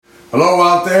Hello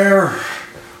out there.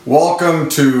 Welcome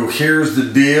to Here's the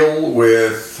Deal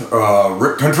with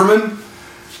Rick Countryman.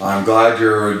 I'm glad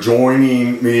you're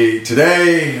joining me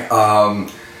today.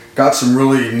 Got some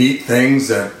really neat things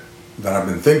that I've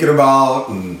been thinking about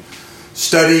and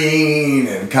studying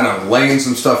and kind of laying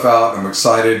some stuff out. I'm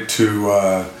excited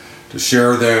to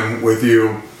share them with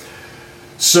you.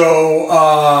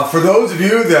 So, for those of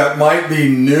you that might be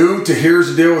new to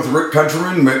Here's the Deal with Rick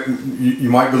Countryman,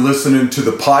 you might be listening to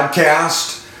the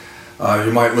podcast.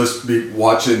 You might be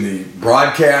watching the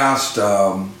broadcast.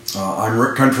 I'm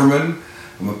Rick Countryman.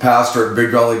 I'm a pastor at Big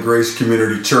Valley Grace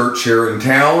Community Church here in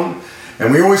town.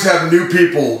 And we always have new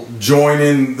people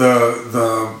joining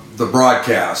the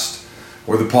broadcast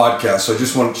or the podcast. So I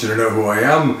just want you to know who I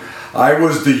am. I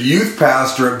was the youth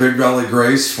pastor at Big Valley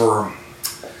Grace for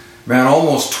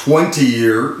almost 20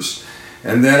 years.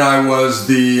 And then I was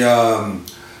the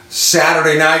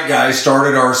Saturday night guy,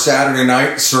 started our Saturday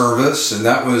night service, and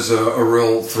that was a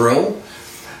real thrill.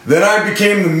 Then I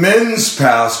became the men's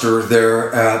pastor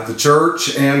there at the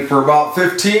church, and for about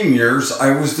 15 years,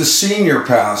 I was the senior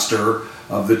pastor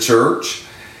of the church.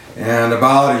 And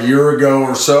about a year ago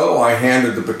or so, I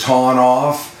handed the baton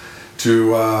off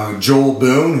to Joel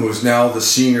Boone, who is now the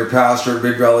senior pastor at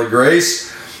Big Valley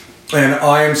Grace. And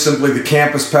I am simply the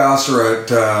campus pastor of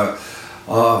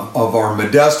our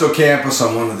Modesto campus.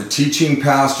 I'm one of the teaching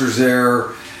pastors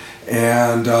there,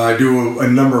 and I do a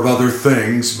number of other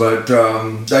things, but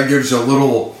that gives you a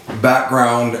little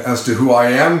background as to who I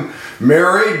am.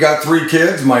 Married, got 3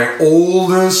 kids. My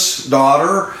oldest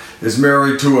daughter is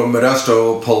married to a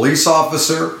Modesto police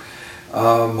officer.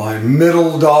 My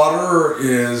middle daughter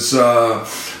is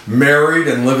married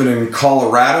and living in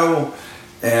Colorado.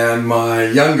 And my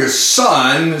youngest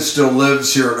son still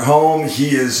lives here at home. He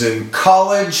is in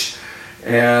college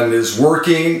and is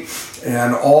working.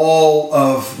 And all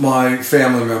of my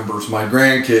family members, my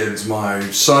grandkids, my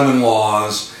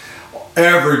son-in-laws,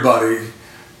 everybody,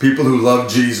 people who love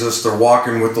Jesus, they're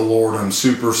walking with the Lord. I'm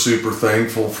super, super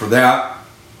thankful for that.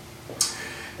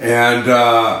 And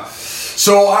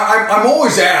so I'm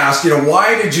always asked,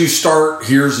 why did you start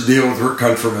Here's the Deal with Rick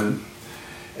Countryman?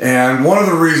 And one of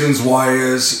the reasons why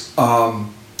is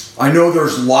I know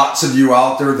there's lots of you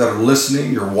out there that are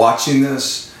listening, you're watching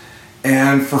this,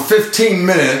 and for 15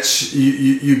 minutes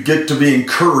you get to be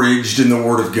encouraged in the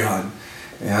Word of God.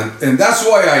 And that's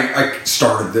why I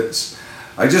started this.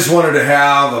 I just wanted to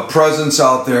have a presence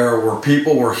out there where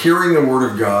people were hearing the Word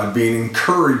of God, being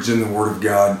encouraged in the Word of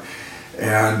God,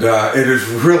 and it is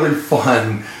really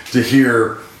fun to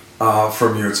hear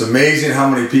from you. It's amazing how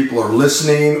many people are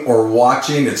listening or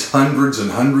watching. It's hundreds and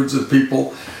hundreds of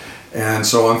people. And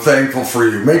so I'm thankful for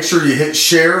you. Make sure you hit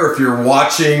share if you're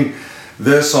watching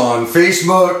this on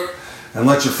Facebook and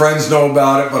let your friends know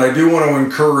about it. But I do want to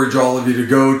encourage all of you to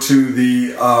go to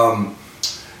the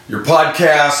your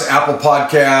podcast, Apple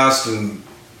Podcast, and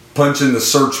punch in the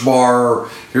search bar,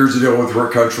 Here's the Deal with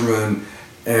Rick Countryman,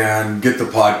 and get the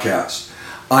podcast.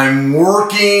 I'm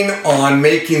working on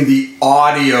making the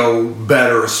audio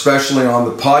better, especially on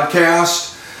the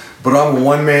podcast, but I'm a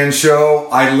one-man show.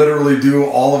 I literally do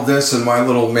all of this in my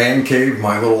little man cave,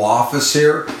 my little office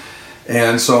here.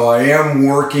 And so I am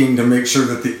working to make sure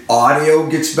that the audio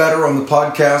gets better on the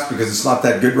podcast because it's not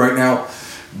that good right now,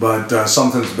 but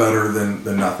something's better than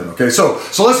nothing. Okay, so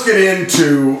let's get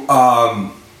into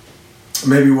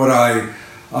maybe what I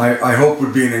hope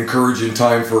would be an encouraging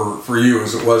time for you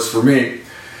as it was for me.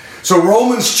 So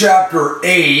Romans chapter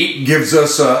 8 gives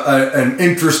us an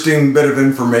interesting bit of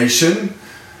information.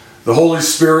 The Holy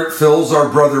Spirit fills our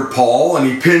brother Paul, and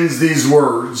he pins these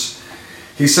words.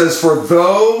 He says, "For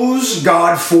those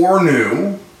God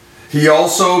foreknew, he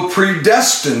also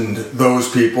predestined those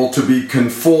people to be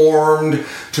conformed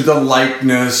to the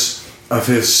likeness of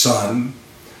his Son."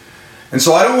 And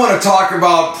so I don't want to talk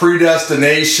about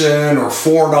predestination or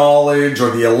foreknowledge or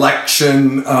the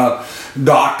election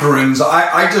doctrines.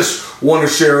 I just want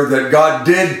to share that God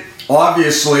did,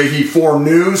 obviously, he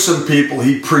foreknew some people.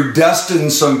 He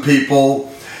predestined some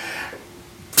people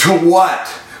to what?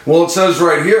 Well, it says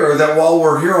right here that while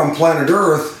we're here on planet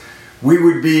Earth, we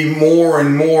would be more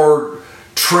and more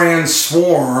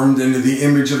transformed into the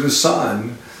image of his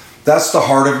Son. That's the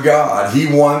heart of God. He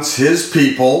wants his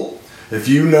people, if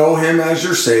you know him as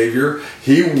your Savior,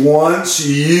 he wants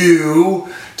you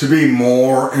to be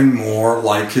more and more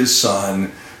like his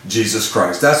Son, Jesus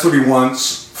Christ. That's what he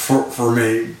wants for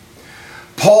me.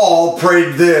 Paul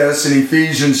prayed this in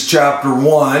Ephesians chapter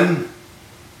 1.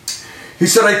 He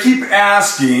said, "I keep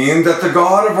asking that the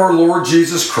God of our Lord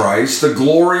Jesus Christ, the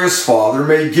glorious Father,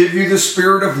 may give you the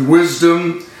spirit of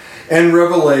wisdom and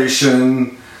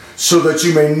revelation so that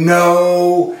you may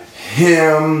know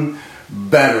Him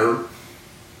better.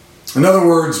 In other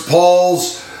words,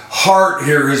 Paul's heart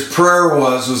here, his prayer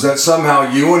was that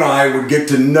somehow you and I would get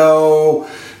to know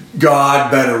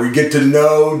God better. We get to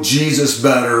know Jesus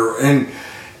better. And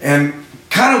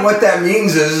kind of what that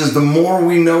means is the more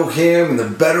we know Him and the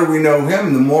better we know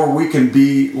Him, the more we can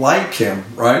be like Him,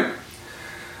 right?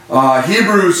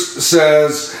 Hebrews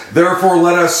says, therefore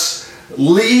let us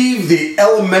leave the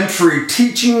elementary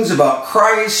teachings about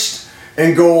Christ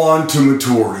and go on to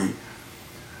maturity.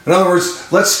 In other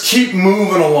words, let's keep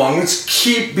moving along. Let's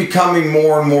keep becoming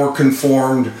more and more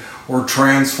conformed or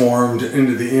transformed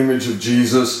into the image of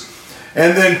Jesus.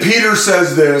 And then Peter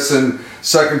says this in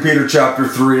 2 Peter chapter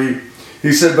 3.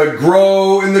 He said, but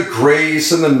grow in the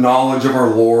grace and the knowledge of our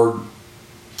Lord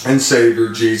and Savior,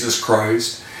 Jesus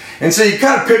Christ. And so you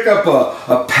kind of pick up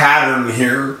a pattern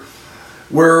here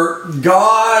where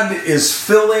God is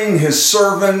filling His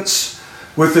servants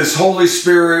with His Holy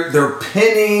Spirit. They're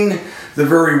penning the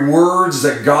very words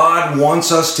that God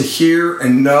wants us to hear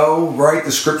and know, right?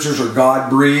 The scriptures are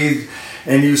God-breathed.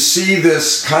 And you see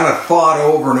this kind of thought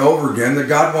over and over again that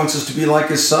God wants us to be like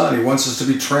His Son. He wants us to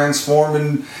be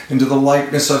transformed into the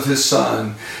likeness of His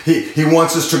Son. He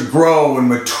wants us to grow and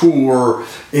mature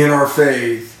in our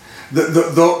faith.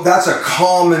 That's a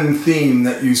common theme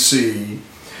that you see.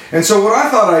 And so what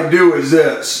I thought I'd do is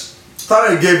this. I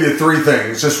thought I'd give you 3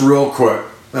 things, just real quick.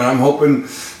 And I'm hoping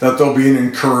that there'll be an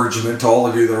encouragement to all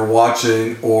of you that are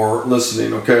watching or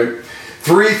listening, okay?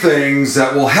 3 things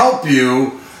that will help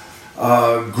you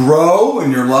grow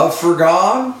in your love for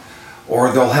God,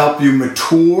 or they'll help you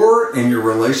mature in your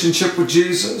relationship with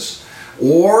Jesus,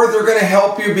 or they're going to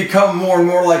help you become more and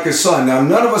more like His Son. Now,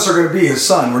 none of us are going to be His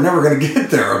Son. We're never going to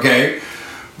get there, okay?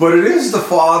 But it is the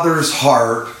Father's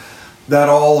heart that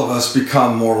all of us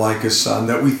become more like His Son,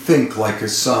 that we think like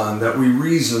His Son, that we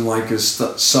reason like His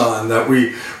Son, that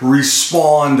we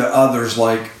respond to others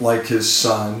like His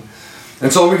Son.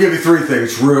 And so let me give you 3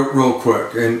 things real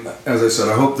quick. And as I said,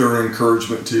 I hope they're an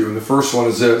encouragement to you. And the first one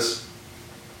is this.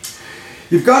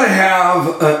 You've got to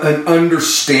have an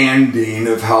understanding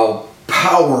of how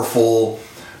powerful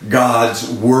God's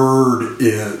Word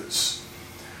is.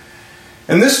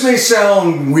 And this may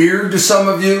sound weird to some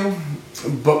of you,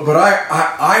 but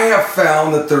I have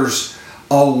found that there's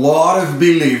a lot of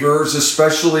believers,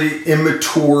 especially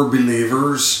immature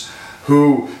believers,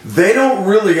 who they don't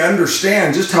really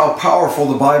understand just how powerful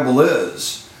the Bible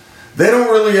is. They don't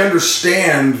really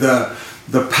understand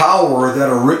the power that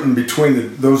are written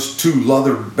between those 2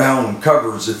 leather-bound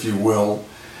covers, if you will.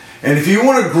 And if you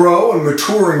want to grow and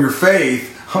mature in your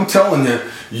faith, I'm telling you,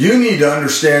 you need to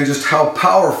understand just how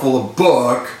powerful a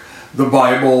book the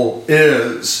Bible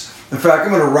is. In fact,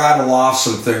 I'm going to rattle off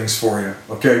some things for you,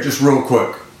 okay, just real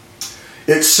quick.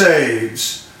 It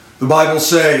saves. The Bible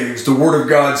saves. The Word of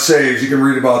God saves. You can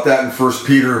read about that in 1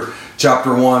 Peter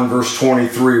chapter 1, verse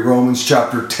 23, Romans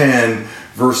chapter 10,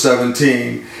 verse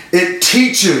 17. It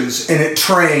teaches and it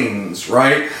trains,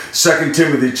 right? 2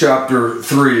 Timothy chapter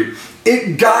 3.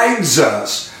 It guides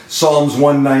us, Psalms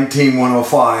 119,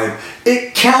 105.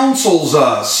 It counsels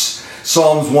us,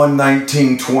 Psalms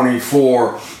 119,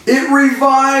 24. It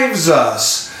revives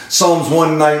us, Psalms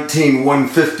 119,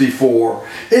 154.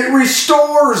 It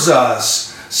restores us,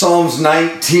 Psalms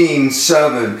 19,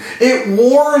 7. It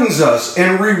warns us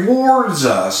and rewards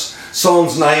us,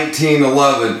 Psalms 19,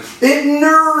 11. It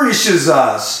nourishes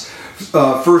us,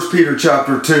 1 Peter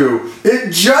chapter 2.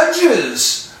 It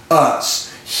judges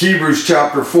us, Hebrews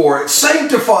chapter 4. It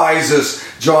sanctifies us,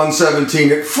 John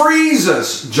 17. It frees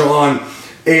us, John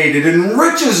 8. It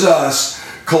enriches us,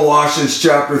 Colossians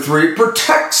chapter 3. It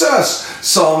protects us,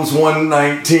 Psalms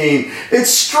 119. It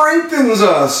strengthens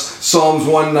us, Psalms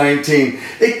 119.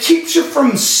 It keeps you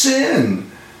from sin,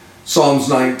 Psalms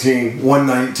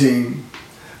 119.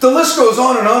 The list goes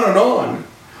on and on and on.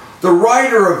 The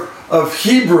writer of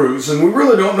Hebrews, and we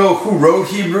really don't know who wrote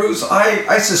Hebrews.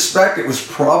 I suspect it was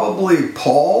probably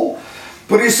Paul.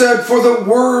 But he said, for the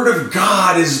Word of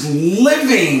God is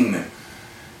living and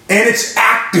it's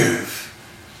active.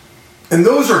 And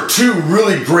those are 2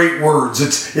 really great words.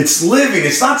 It's living.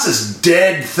 It's not this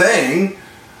dead thing.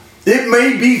 It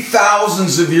may be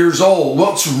thousands of years old.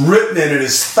 What's written in it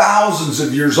is thousands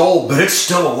of years old, but it's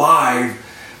still alive.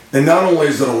 And not only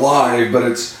is it alive, but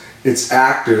it's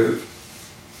active.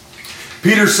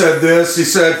 Peter said this. He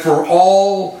said, for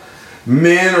all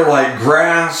men are like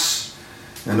grass,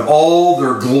 and all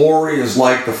their glory is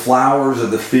like the flowers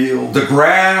of the field. The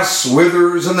grass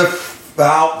withers and the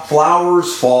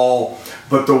flowers fall,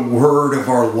 but the word of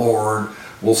our Lord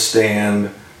will stand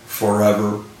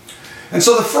forever. And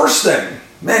so the first thing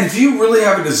Man, if you really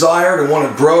have a desire to want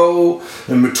to grow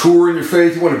and mature in your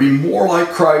faith, you want to be more like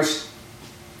Christ,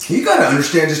 you got to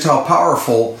understand just how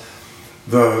powerful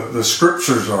the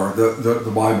scriptures are,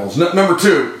 the Bibles. Number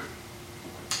two,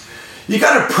 you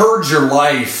got to purge your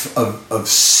life of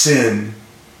sin.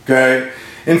 Okay?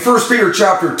 In 1 Peter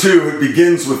chapter 2, it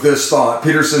begins with this thought.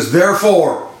 Peter says,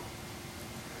 therefore,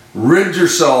 rid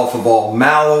yourself of all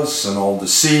malice and all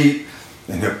deceit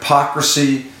and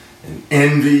hypocrisy and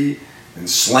envy and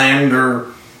slander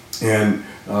and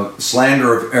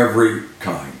slander of every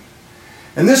kind.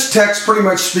 And this text pretty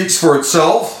much speaks for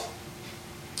itself.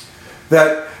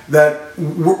 That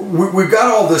we've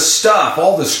got all this stuff,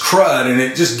 all this crud, and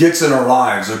it just gets in our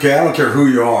lives. Okay, I don't care who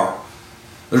you are.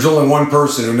 There's only one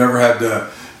person who never had to,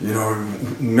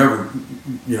 never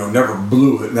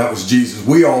blew it, and that was Jesus.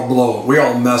 We all blow it. We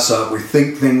all mess up. We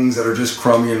think things that are just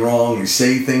crummy and wrong. We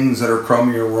say things that are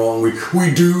crummy and wrong. We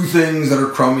do things that are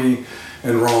crummy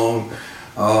and wrong.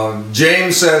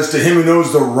 James says, to him who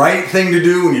knows the right thing to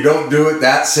do, when you don't do it,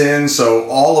 that's sin. So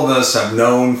all of us have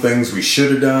known things we should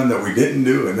have done that we didn't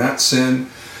do, and that's sin.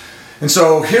 And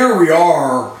so here we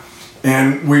are,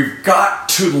 and we've got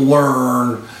to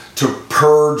learn to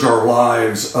purge our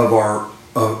lives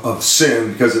of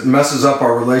sin, because it messes up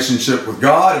our relationship with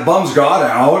God. It bums God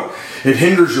out. It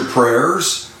hinders your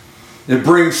prayers. It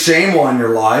brings shame on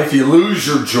your life. You lose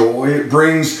your joy. It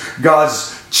brings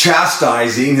God's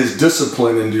chastising, His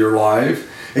discipline into your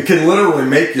life. It can literally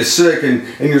make you sick, and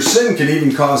your sin can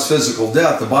even cause physical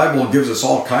death. The Bible gives us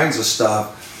all kinds of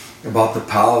stuff about the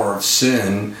power of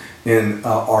sin in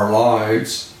our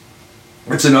lives.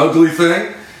 It's an ugly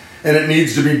thing, and it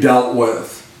needs to be dealt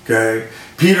with. Okay?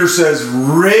 Peter says,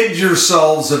 rid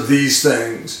yourselves of these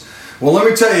things. Well, let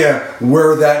me tell you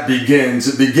where that begins.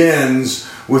 It begins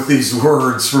with these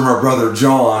words from our brother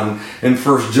John in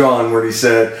 1 John, where he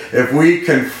said, if we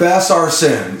confess our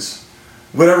sins,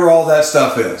 whatever all that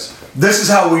stuff is, this is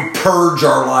how we purge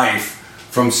our life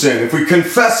from sin. If we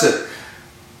confess it,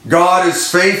 God is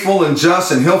faithful and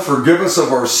just, and He'll forgive us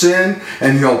of our sin,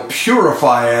 and He'll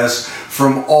purify us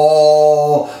from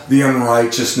all the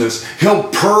unrighteousness. He'll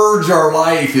purge our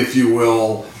life, if you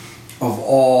will, of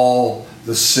all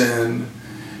the sin.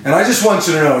 And I just want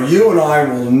you to know, you and I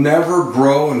will never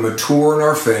grow and mature in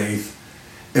our faith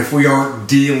if we aren't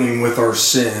dealing with our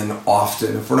sin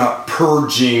often, if we're not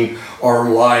purging our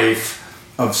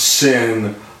life of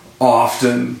sin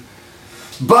often.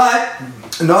 But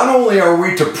not only are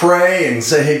we to pray and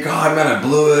say, hey, God, man, I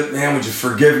blew it. Man, would you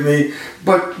forgive me?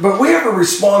 But we have a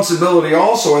responsibility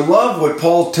also. I love what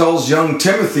Paul tells young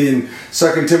Timothy in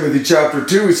 2 Timothy chapter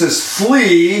 2. He says,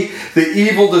 flee the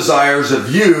evil desires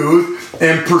of youth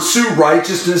and pursue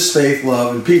righteousness, faith,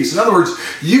 love, and peace. In other words,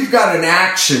 you've got an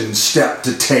action step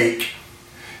to take.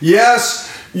 Yes,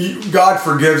 God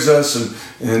forgives us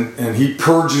and He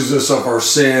purges us of our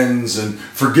sins and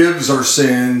forgives our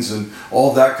sins and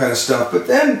all that kind of stuff. But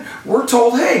then we're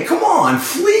told, hey, come on,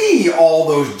 flee all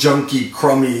those junky,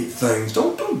 crummy things.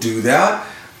 Don't do that.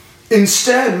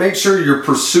 Instead, make sure you're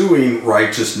pursuing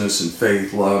righteousness and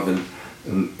faith, love,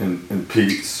 and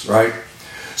peace, right?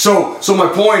 So my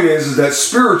point is that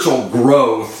spiritual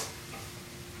growth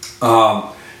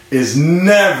is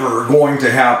never going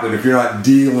to happen if you're not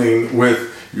dealing with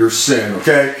your sin,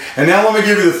 okay? And now let me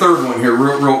give you the third one here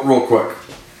real quick.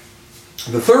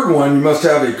 The third one, you must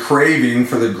have a craving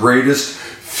for the greatest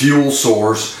fuel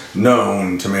source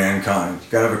known to mankind. You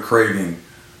got to have a craving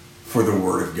for the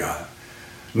Word of God.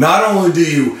 Not only do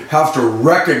you have to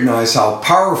recognize how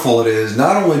powerful it is,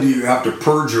 not only do you have to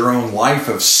purge your own life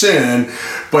of sin,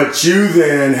 but you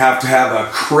then have to have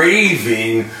a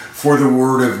craving for the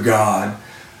Word of God.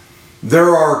 There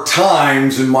are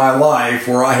times in my life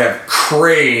where I have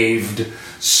craved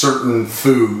certain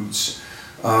foods.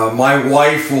 My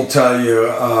wife will tell you,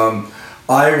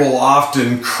 I will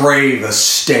often crave a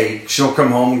steak. She'll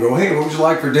come home and go, hey, what would you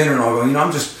like for dinner? And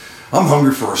I'll go, I'm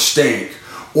hungry for a steak.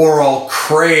 Or I'll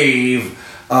crave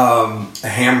a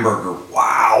hamburger.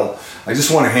 Wow, I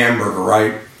just want a hamburger,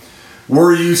 right?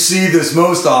 Where you see this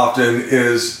most often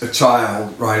is a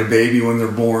child, right? A baby when they're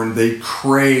born, they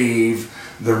crave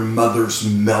their mother's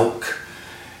milk.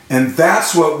 And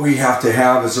that's what we have to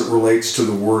have as it relates to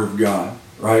the Word of God,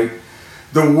 right?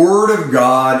 The Word of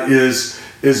God is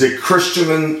a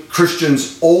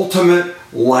Christian's ultimate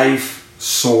life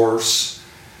source.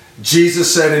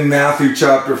 Jesus said in Matthew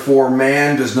chapter 4,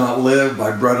 man does not live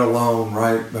by bread alone,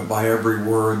 right? But by every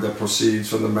word that proceeds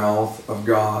from the mouth of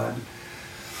God.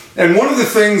 And one of the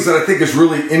things that I think is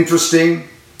really interesting,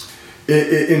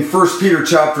 in 1 Peter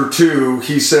chapter 2,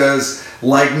 he says,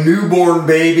 like newborn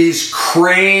babies,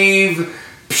 crave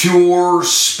pure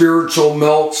spiritual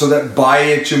milk, so that by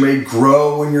it you may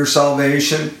grow in your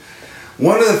salvation.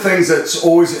 One of the things that's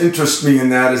always interested me in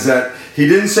that is that he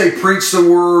didn't say preach the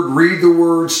word, read the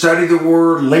word, study the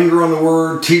word, linger on the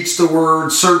word, teach the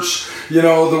word, search,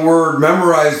 the word,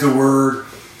 memorize the word.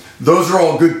 Those are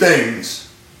all good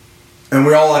things. And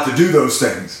we all have to do those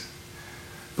things.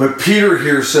 But Peter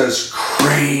here says,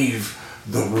 crave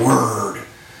the word.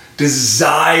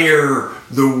 Desire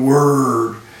the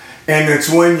word. And it's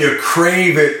when you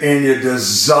crave it and you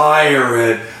desire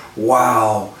it,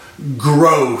 wow,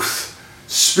 growth,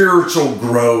 spiritual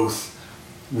growth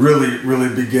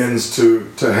really begins to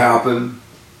happen.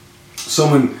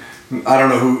 Someone, I don't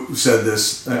know who said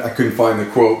this, I couldn't find the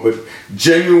quote, but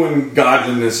genuine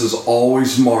godliness is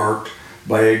always marked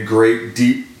by a great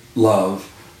deep love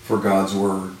for God's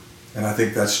word. And I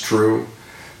think that's true.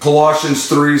 Colossians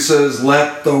 3 says,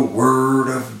 let the word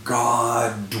of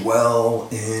God dwell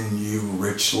in you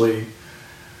richly.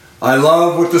 I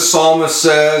love what the psalmist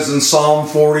says in Psalm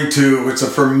 42. It's a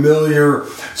familiar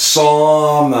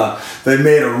psalm. They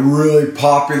made a really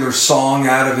popular song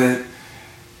out of it.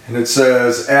 And it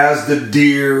says, as the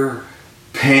deer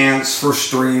pants for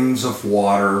streams of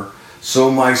water,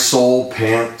 so my soul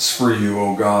pants for you,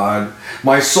 O God.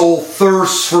 My soul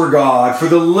thirsts for God, for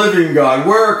the living God.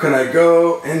 Where can I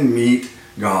go and meet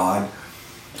God?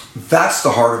 That's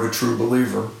the heart of a true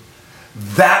believer.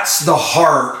 That's the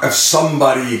heart of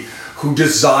somebody who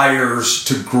desires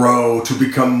to grow, to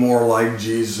become more like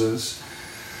Jesus.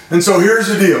 And so here's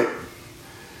the deal.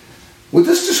 Would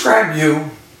this describe you?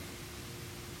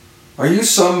 Are you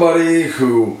somebody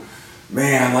who,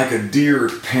 like a deer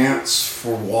pants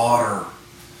for water?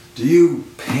 Do you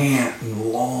pant and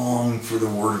long for the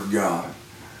Word of God?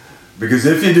 Because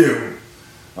if you do,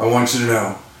 I want you to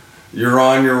know, you're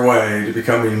on your way to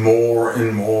becoming more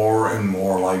and more and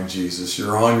more like Jesus.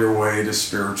 You're on your way to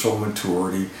spiritual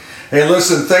maturity. Hey,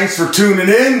 listen, thanks for tuning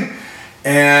in.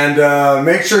 And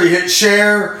make sure you hit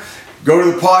share. Go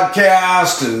to the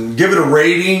podcast and give it a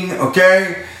rating,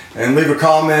 okay? And leave a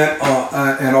comment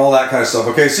and all that kind of stuff.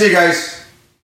 Okay, see you guys.